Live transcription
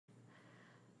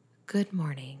Good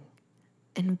morning,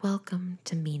 and welcome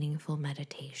to Meaningful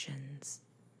Meditations.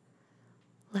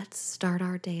 Let's start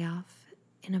our day off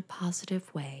in a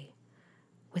positive way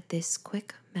with this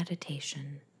quick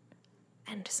meditation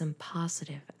and some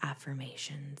positive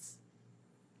affirmations.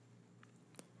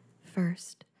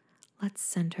 First, let's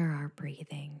center our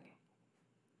breathing.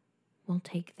 We'll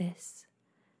take this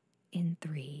in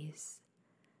threes,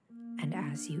 and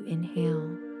as you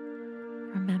inhale,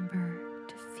 remember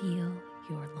to feel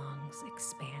your lungs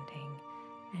expanding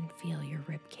and feel your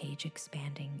rib cage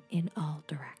expanding in all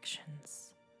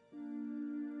directions.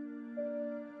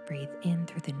 Breathe in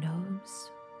through the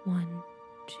nose, 1,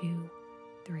 2,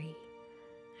 3,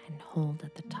 and hold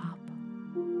at the top,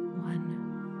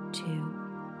 1,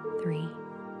 2, 3,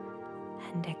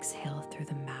 and exhale through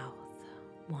the mouth,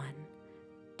 1,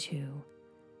 2,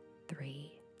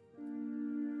 3.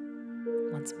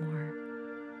 Once more,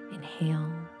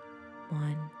 inhale,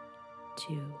 1,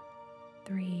 2,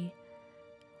 3,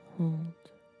 hold,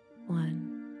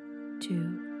 1,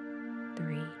 2,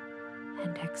 3,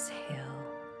 and exhale,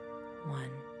 1,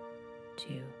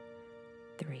 2,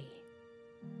 3.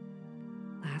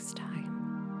 Last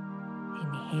time,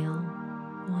 inhale,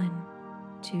 1,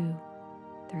 2,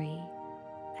 3,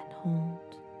 and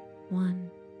hold,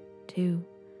 1, 2,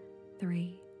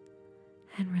 3,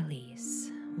 and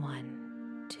release,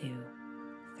 1, 2,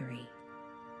 3.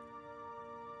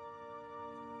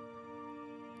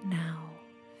 Now,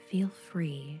 feel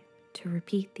free to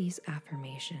repeat these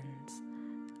affirmations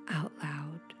out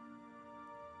loud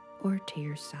or to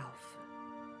yourself.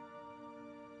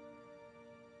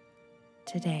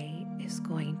 Today is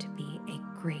going to be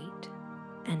a great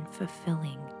and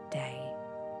fulfilling day.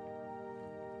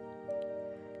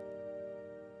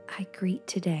 I greet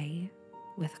today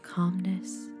with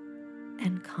calmness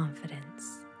and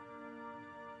confidence.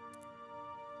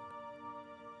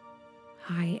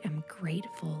 I am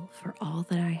grateful for all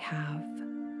that I have,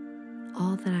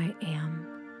 all that I am,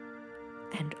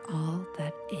 and all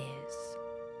that is.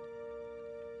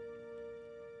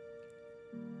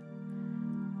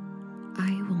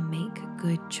 I will make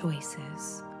good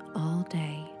choices all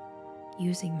day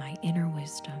using my inner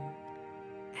wisdom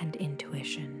and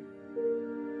intuition.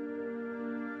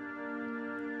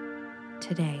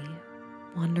 Today,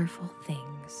 wonderful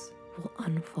things will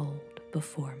unfold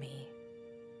before me.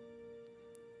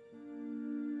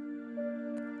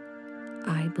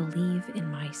 I believe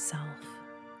in myself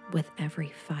with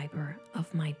every fiber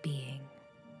of my being.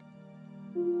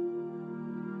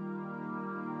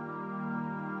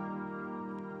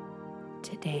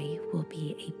 Today will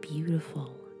be a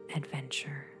beautiful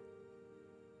adventure.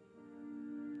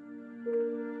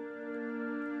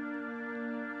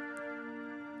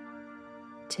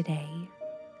 Today,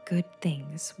 good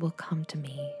things will come to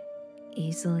me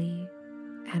easily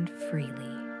and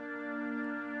freely.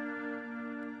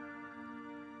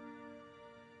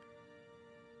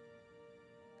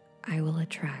 I will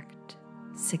attract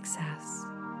success,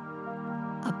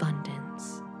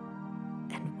 abundance,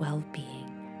 and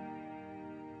well-being.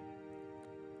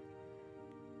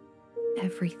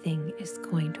 Everything is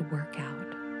going to work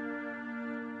out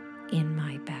in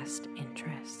my best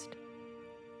interest.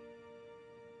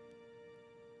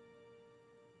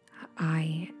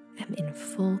 I am in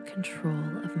full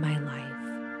control of my life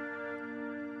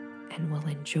and will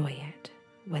enjoy it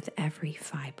with every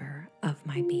fiber of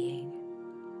my being.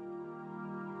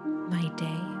 My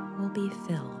day will be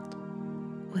filled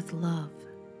with love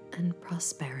and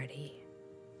prosperity.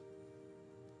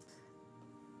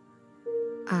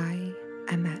 I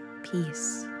am at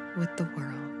peace with the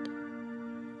world.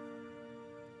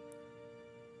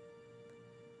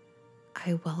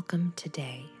 I welcome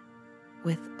today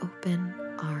with open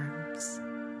arms.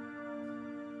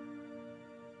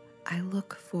 I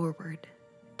look forward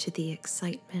to the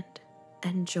excitement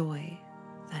and joy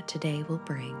that today will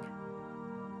bring.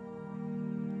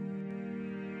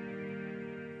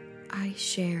 I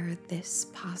share this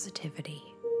positivity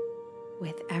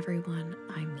with everyone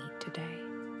I meet today.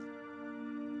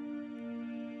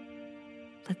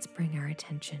 Let's bring our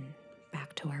attention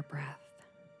back to our breath,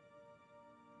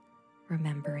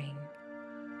 remembering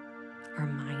our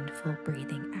mindful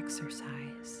breathing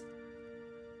exercise.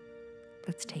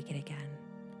 Let's take it again.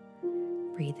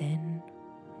 Breathe in,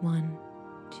 1,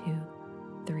 2,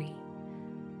 3,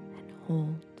 and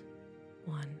hold,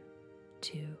 1,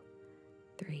 2,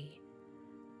 3.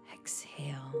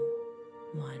 Exhale,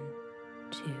 1,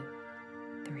 2,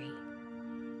 3.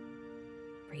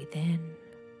 Breathe in,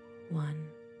 1,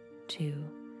 2,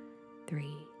 3,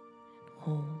 and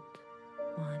hold,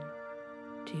 1,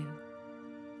 2,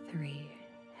 3.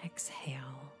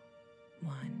 Exhale,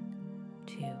 1,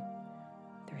 2,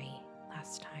 3.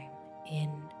 last time. In,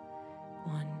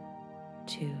 1,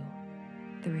 2,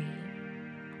 3.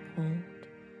 Hold,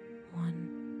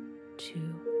 1,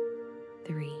 2,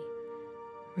 3.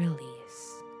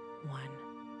 Release, 1,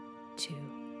 2,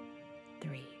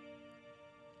 3.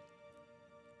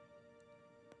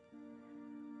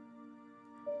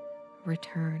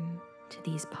 Return to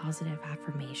these positive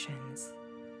affirmations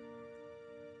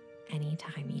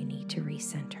anytime you need to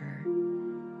recenter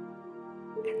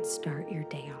and start your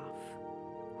day off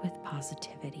with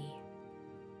positivity.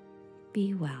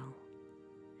 Be well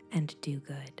and do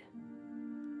good.